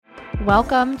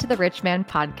Welcome to the Rich Man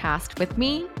Podcast with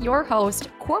me, your host,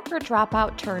 corporate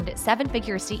dropout turned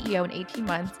seven-figure CEO in 18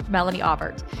 months, Melanie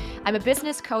Aubert. I'm a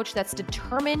business coach that's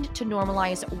determined to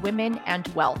normalize women and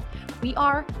wealth. We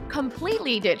are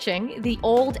completely ditching the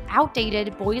old,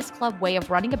 outdated boys club way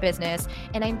of running a business,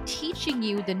 and I'm teaching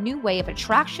you the new way of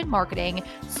attraction marketing,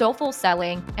 soulful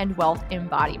selling, and wealth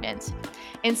embodiment.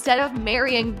 Instead of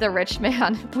marrying the rich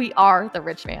man, we are the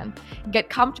rich man. Get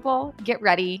comfortable, get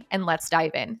ready, and let's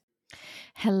dive in.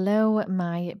 Hello,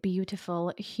 my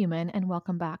beautiful human, and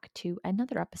welcome back to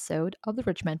another episode of the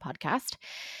Rich Man Podcast.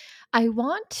 I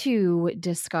want to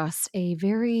discuss a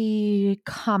very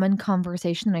common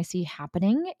conversation that I see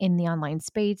happening in the online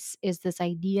space is this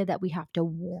idea that we have to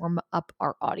warm up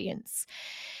our audience.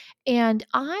 And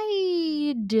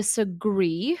I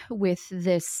disagree with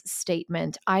this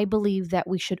statement. I believe that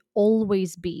we should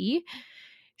always be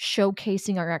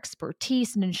showcasing our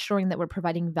expertise and ensuring that we're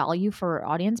providing value for our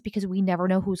audience because we never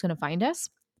know who's going to find us.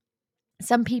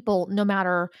 Some people, no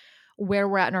matter where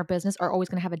we're at in our business, are always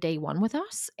going to have a day one with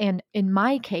us. And in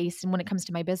my case, and when it comes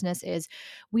to my business, is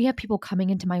we have people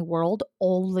coming into my world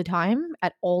all the time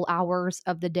at all hours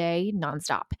of the day,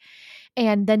 nonstop.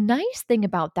 And the nice thing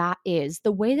about that is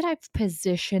the way that I've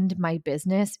positioned my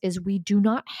business is we do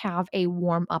not have a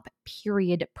warm up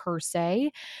period per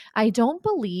se. I don't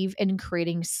believe in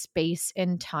creating space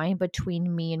and time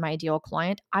between me and my ideal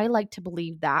client. I like to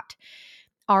believe that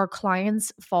our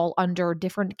clients fall under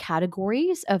different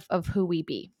categories of who we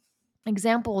be.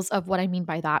 Examples of what I mean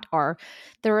by that are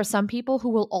there are some people who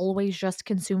will always just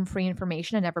consume free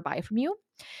information and never buy from you.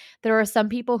 There are some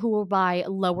people who will buy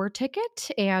lower ticket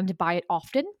and buy it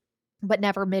often, but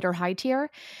never mid or high tier.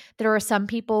 There are some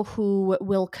people who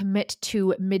will commit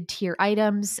to mid tier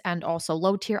items and also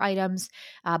low tier items,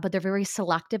 but they're very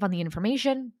selective on the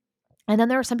information. And then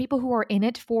there are some people who are in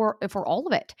it for all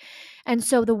of it. And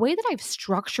so the way that I've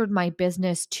structured my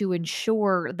business to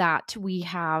ensure that we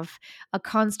have a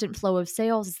constant flow of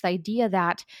sales is the idea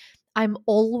that I'm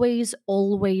always,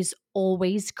 always,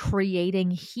 always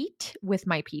creating heat with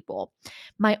my people.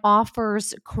 My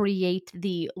offers create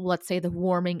the, let's say, the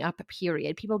warming up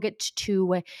period. People get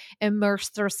to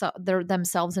immerse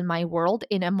themselves in my world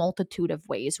in a multitude of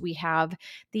ways. We have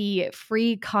the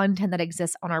free content that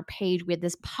exists on our page. We have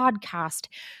this podcast.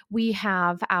 We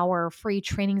have our free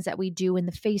trainings that we do in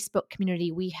the Facebook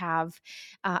community. We have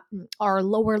our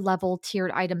lower level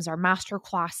tiered items, our master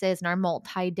classes and our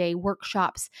multi-day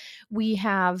workshops. We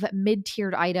have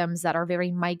mid-tiered items that are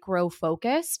very micro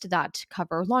focused that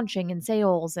cover launching and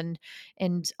sales and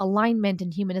alignment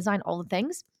and human design, all the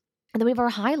things. And then we have our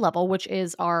high level, which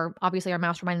is our obviously our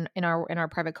mastermind in our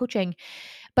private coaching.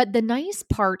 But the nice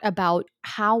part about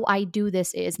how I do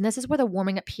this is, and this is where the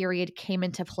warming up period came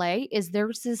into play, is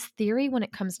there's this theory when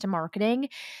it comes to marketing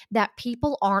that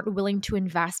people aren't willing to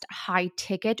invest high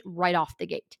ticket right off the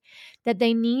gate, that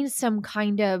they need some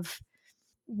kind of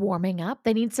warming up.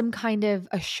 They need some kind of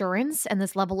assurance and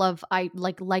this level of I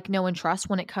like know and trust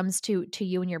when it comes to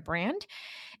you and your brand.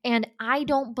 And I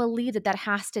don't believe that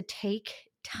has to take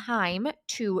time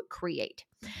to create.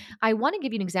 I want to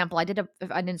give you an example. I did an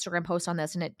Instagram post on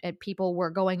this and people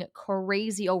were going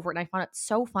crazy over it. And I found it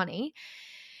so funny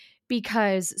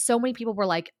because so many people were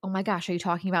like, oh my gosh, are you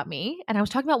talking about me? And I was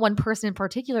talking about one person in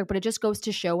particular, but it just goes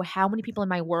to show how many people in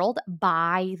my world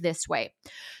buy this way.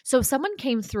 So someone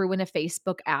came through in a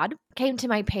Facebook ad, came to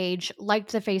my page,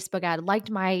 liked the Facebook ad, liked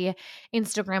my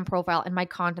Instagram profile and my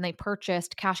content. They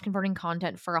purchased cash converting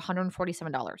content for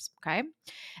 $147. Okay.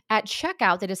 At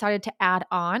checkout, they decided to add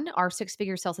on our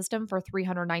six-figure sales system for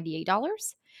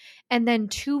 $398. And then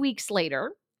 2 weeks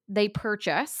later, they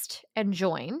purchased and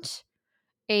joined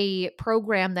a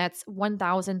program that's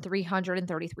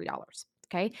 $1,333.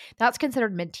 Okay. That's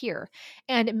considered mid tier.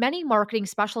 And many marketing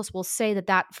specialists will say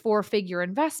that four-figure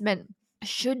investment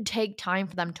should take time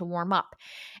for them to warm up.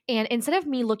 And instead of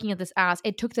me looking at this as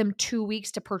it took them 2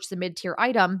 weeks to purchase a mid tier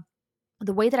item,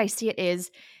 the way that I see it is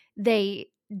they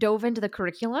dove into the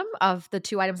curriculum of the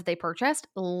two items that they purchased,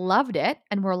 loved it,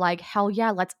 and were like, hell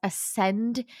yeah, let's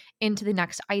ascend into the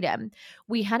next item.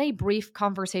 We had a brief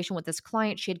conversation with this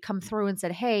client. She had come through and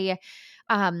said, hey,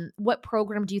 what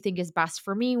program do you think is best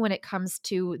for me when it comes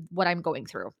to what I'm going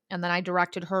through? And then I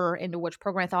directed her into which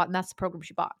program I thought, and that's the program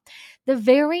she bought. The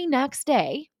very next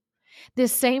day,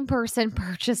 this same person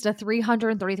purchased a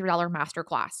 $333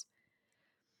 masterclass.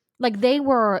 Like they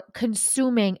were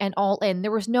consuming and all in. There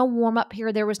was no warm up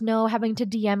here. There was no having to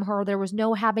DM her. There was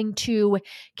no having to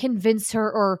convince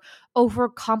her or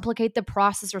overcomplicate the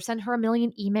process or send her a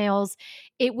million emails.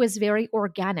 It was very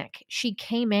organic. She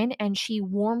came in and she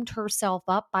warmed herself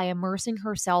up by immersing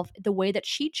herself the way that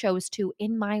she chose to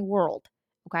in my world.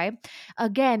 Okay.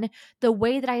 Again, the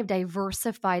way that I have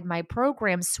diversified my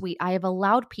program suite, I have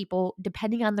allowed people,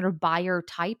 depending on their buyer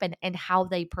type and how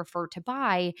they prefer to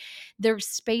buy, there's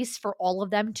space for all of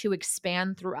them to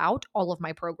expand throughout all of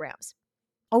my programs.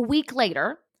 A week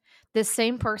later, this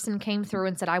same person came through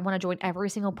and said, I want to join every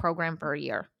single program for a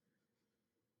year.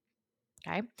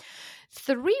 Okay.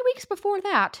 3 weeks before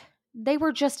that, they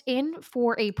were just in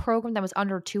for a program that was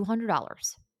under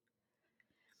 $200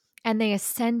 and they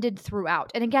ascended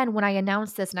throughout. And again, when I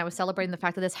announced this and I was celebrating the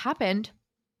fact that this happened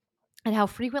and how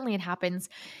frequently it happens,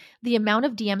 the amount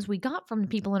of DMs we got from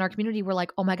people in our community were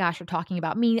like, oh my gosh, you're talking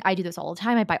about me. I do this all the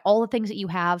time. I buy all the things that you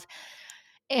have.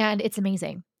 And it's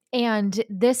amazing. And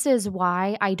this is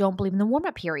why I don't believe in the warm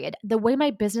up period. The way my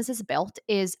business is built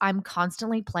is I'm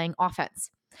constantly playing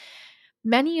offense.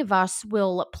 Many of us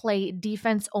will play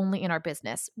defense only in our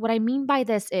business. What I mean by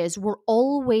this is we're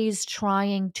always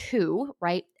trying to,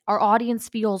 right? Our audience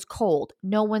feels cold.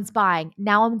 No one's buying.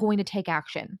 Now I'm going to take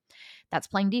action. That's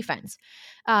playing defense.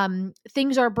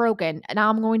 Things are broken. Now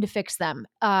I'm going to fix them.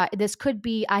 This could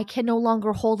be I can no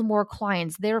longer hold more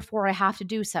clients. Therefore, I have to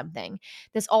do something.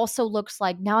 This also looks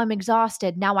like now I'm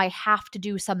exhausted. Now I have to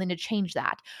do something to change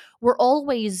that. We're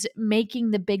always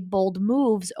making the big, bold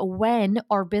moves when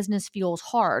our business feels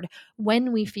hard,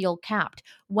 when we feel capped,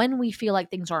 when we feel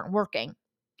like things aren't working.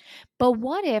 But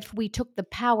what if we took the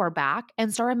power back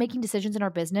and started making decisions in our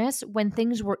business when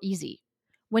things were easy,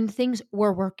 when things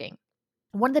were working?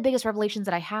 One of the biggest revelations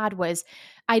that I had was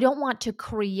I don't want to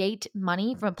create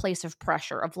money from a place of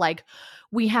pressure of like,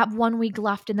 we have 1 week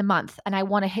left in the month and I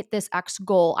want to hit this X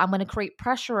goal. I'm going to create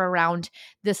pressure around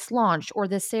this launch or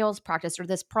this sales practice or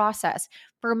this process.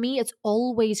 For me, it's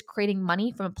always creating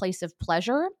money from a place of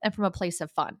pleasure and from a place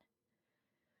of fun.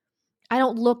 I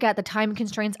don't look at the time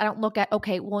constraints. I don't look at,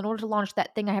 okay, well, in order to launch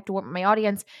that thing, I have to work with my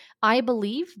audience. I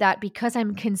believe that because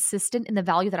I'm consistent in the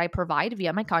value that I provide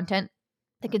via my content,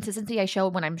 the consistency I show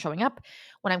when I'm showing up,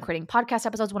 when I'm creating podcast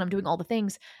episodes, when I'm doing all the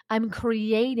things, I'm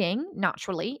creating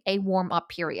naturally a warm up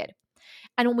period.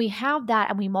 And when we have that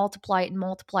and we multiply it and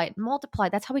multiply it and multiply,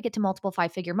 that's how we get to multiple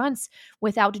 5-figure months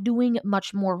without doing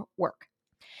much more work.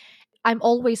 I'm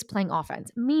always playing offense,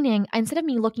 meaning instead of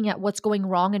me looking at what's going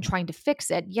wrong and trying to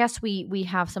fix it, yes, we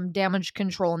have some damage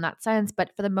control in that sense, but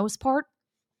for the most part,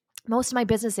 most of my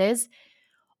business is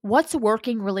what's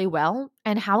working really well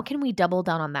and how can we double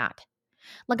down on that?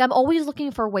 Like I'm always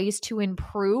looking for ways to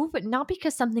improve, not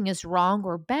because something is wrong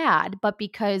or bad, but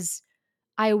because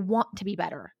I want to be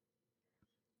better.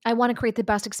 I want to create the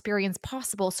best experience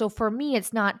possible. So for me,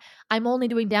 it's not, I'm only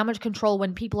doing damage control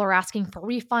when people are asking for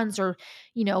refunds or,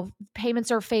 payments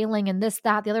are failing and this,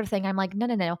 that, the other thing. I'm like,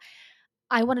 no.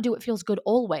 I want to do what feels good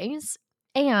always.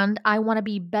 And I want to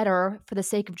be better for the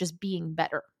sake of just being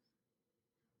better.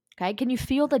 Okay. Can you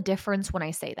feel the difference when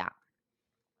I say that?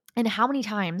 And how many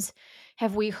times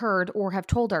have we heard or have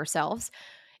told ourselves,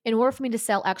 in order for me to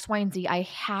sell X, Y, and Z, I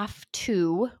have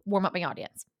to warm up my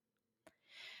audience?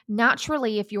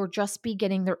 Naturally, if you're just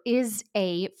beginning, there is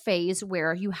a phase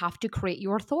where you have to create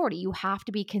your authority. You have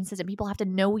to be consistent. People have to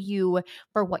know you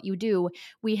for what you do.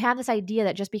 We have this idea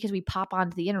that just because we pop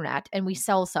onto the internet and we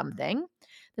sell something,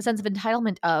 the sense of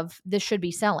entitlement of this should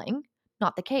be selling,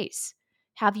 not the case.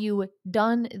 Have you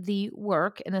done the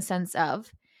work in the sense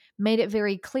of made it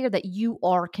very clear that you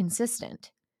are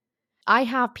consistent? I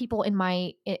have people in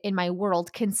my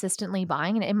world consistently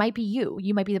buying, and it might be you.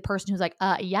 You might be the person who's like,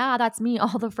 yeah, that's me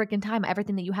all the freaking time.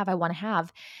 Everything that you have, I want to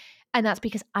have. And that's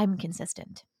because I'm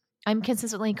consistent. I'm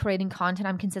consistently creating content.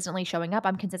 I'm consistently showing up.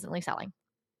 I'm consistently selling.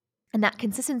 And that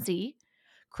consistency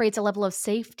creates a level of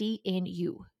safety in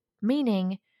you,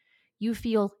 meaning you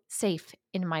feel safe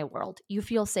in my world. You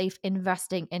feel safe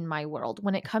investing in my world.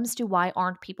 When it comes to why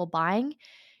aren't people buying,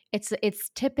 it's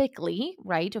typically,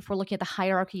 right, if we're looking at the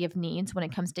hierarchy of needs when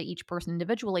it comes to each person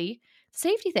individually,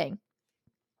 safety thing.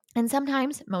 And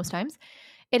sometimes, most times,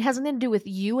 it has nothing to do with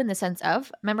you in the sense of,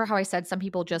 remember how I said some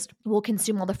people just will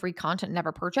consume all the free content and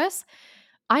never purchase?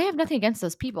 I have nothing against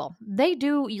those people. They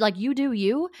do, like you do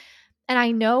you. And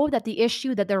I know that the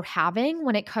issue that they're having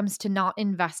when it comes to not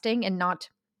investing and not,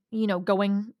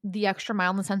 going the extra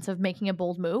mile in the sense of making a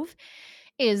bold move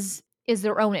is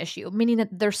their own issue, meaning that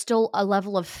there's still a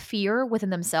level of fear within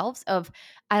themselves of,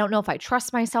 I don't know if I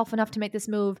trust myself enough to make this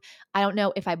move. I don't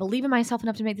know if I believe in myself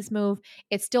enough to make this move.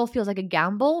 It still feels like a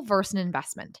gamble versus an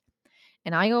investment.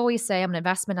 And I always say I'm an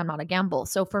investment, I'm not a gamble.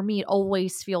 So for me, it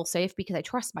always feels safe because I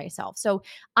trust myself. So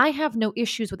I have no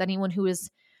issues with anyone who is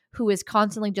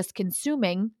constantly just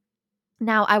consuming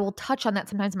Now, I will touch on that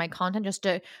sometimes in my content just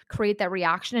to create that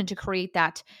reaction and to create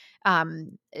that,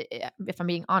 if I'm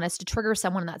being honest, to trigger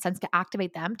someone in that sense, to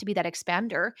activate them, to be that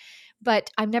expander. But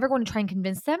I'm never going to try and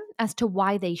convince them as to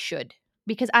why they should,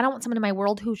 because I don't want someone in my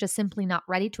world who's just simply not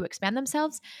ready to expand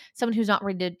themselves, someone who's not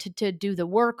ready to do the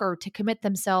work or to commit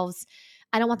themselves.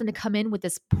 I don't want them to come in with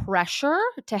this pressure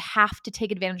to have to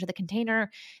take advantage of the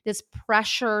container, this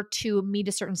pressure to meet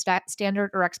a certain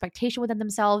standard or expectation within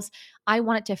themselves. I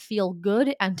want it to feel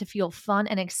good and to feel fun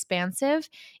and expansive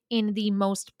in the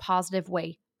most positive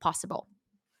way possible.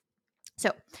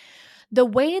 So, the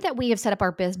way that we have set up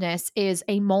our business is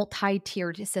a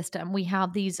multi-tiered system. We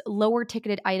have these lower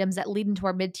ticketed items that lead into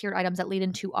our mid-tiered items that lead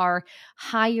into our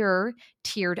higher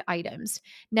tiered items.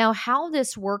 Now, how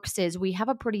this works is we have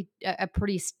a pretty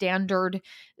standard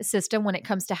system when it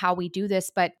comes to how we do this,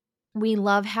 but we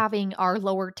love having our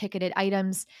lower ticketed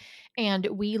items and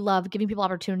we love giving people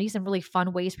opportunities and really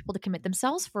fun ways for people to commit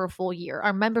themselves for a full year.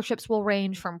 Our memberships will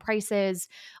range from prices,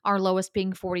 our lowest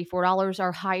being $44,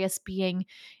 our highest being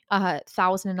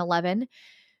 1,011.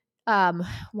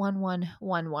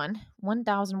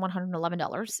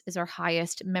 $1,111 is our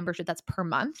highest membership. That's per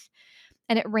month.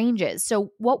 And it ranges.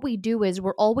 So what we do is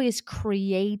we're always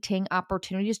creating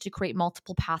opportunities to create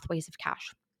multiple pathways of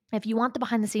cash. If you want the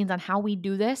behind the scenes on how we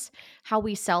do this, how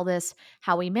we sell this,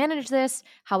 how we manage this,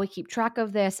 how we keep track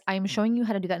of this, I'm showing you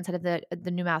how to do that inside of the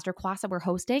new masterclass that we're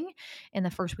hosting in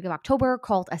the first week of October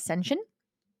called Ascension.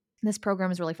 This program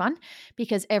is really fun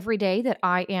because every day that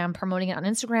I am promoting it on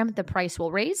Instagram, the price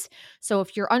will raise. So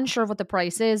if you're unsure of what the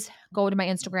price is, go to my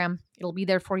Instagram. It'll be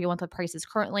there for you what the price is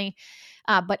currently.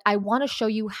 But I want to show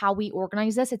you how we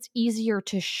organize this. It's easier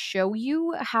to show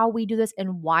you how we do this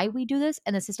and why we do this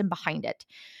and the system behind it.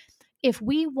 If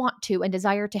we want to and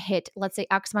desire to hit, let's say,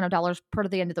 X amount of dollars per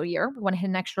the end of the year, we want to hit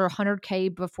an extra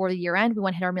 100K before the year end. We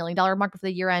want to hit our $1 million mark before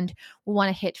the year end. We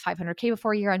want to hit 500K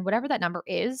before year end, whatever that number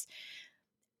is.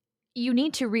 You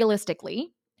need to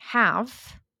realistically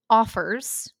have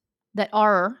offers that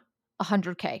are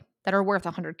 100K, that are worth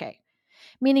 100K.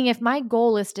 Meaning if my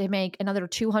goal is to make another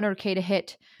 200K to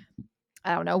hit,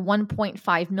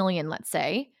 1.5 million, let's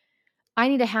say, I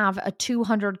need to have a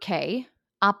 200K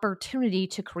opportunity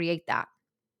to create that.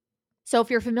 So if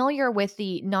you're familiar with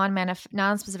the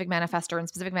non-specific manifestor and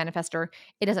specific manifestor,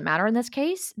 it doesn't matter in this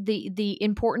case. The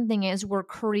important thing is we're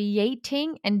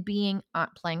creating and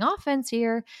playing offense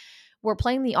here. We're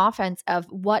playing the offense of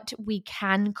what we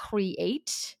can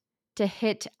create to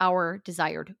hit our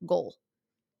desired goal.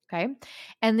 Okay.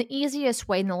 And the easiest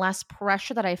way and the less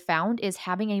pressure that I found is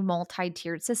having a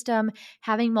multi-tiered system,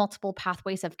 having multiple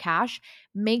pathways of cash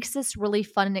makes this really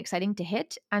fun and exciting to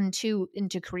hit and to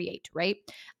create, right?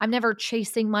 I'm never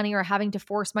chasing money or having to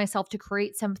force myself to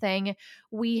create something.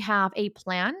 We have a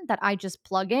plan that I just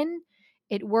plug in.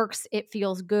 It works. It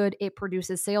feels good. It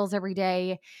produces sales every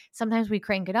day. Sometimes we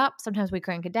crank it up. Sometimes we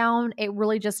crank it down. It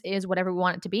really just is whatever we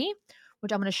want it to be,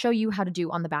 which I'm going to show you how to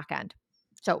do on the back end.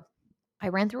 So I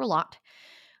ran through a lot.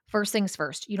 First things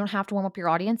first, you don't have to warm up your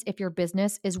audience if your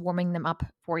business is warming them up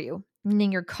for you,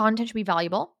 meaning your content should be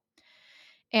valuable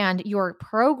and your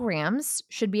programs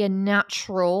should be a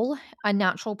natural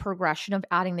progression of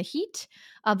adding the heat,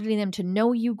 of getting them to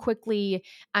know you quickly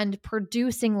and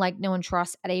producing like, know, and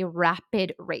trust at a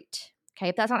rapid rate. Okay.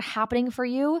 If that's not happening for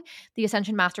you, the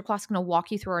Ascension Masterclass is going to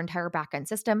walk you through our entire backend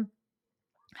system,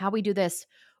 how we do this,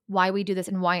 why we do this,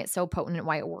 and why it's so potent and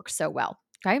why it works so well.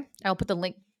 Okay. I'll put the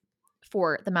link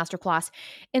for the masterclass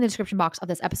in the description box of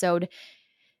this episode.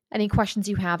 Any questions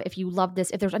you have, if you love this,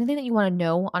 if there's anything that you want to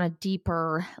know on a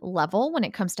deeper level when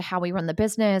it comes to how we run the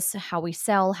business, how we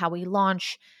sell, how we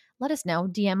launch, let us know.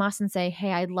 DM us and say,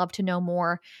 hey, I'd love to know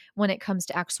more when it comes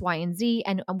to X, Y, and Z.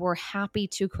 And we're happy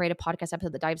to create a podcast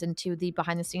episode that dives into the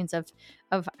behind the scenes of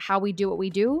how we do what we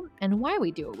do and why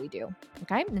we do what we do.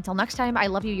 Okay. Until next time, I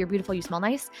love you. You're beautiful. You smell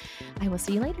nice. I will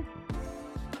see you later.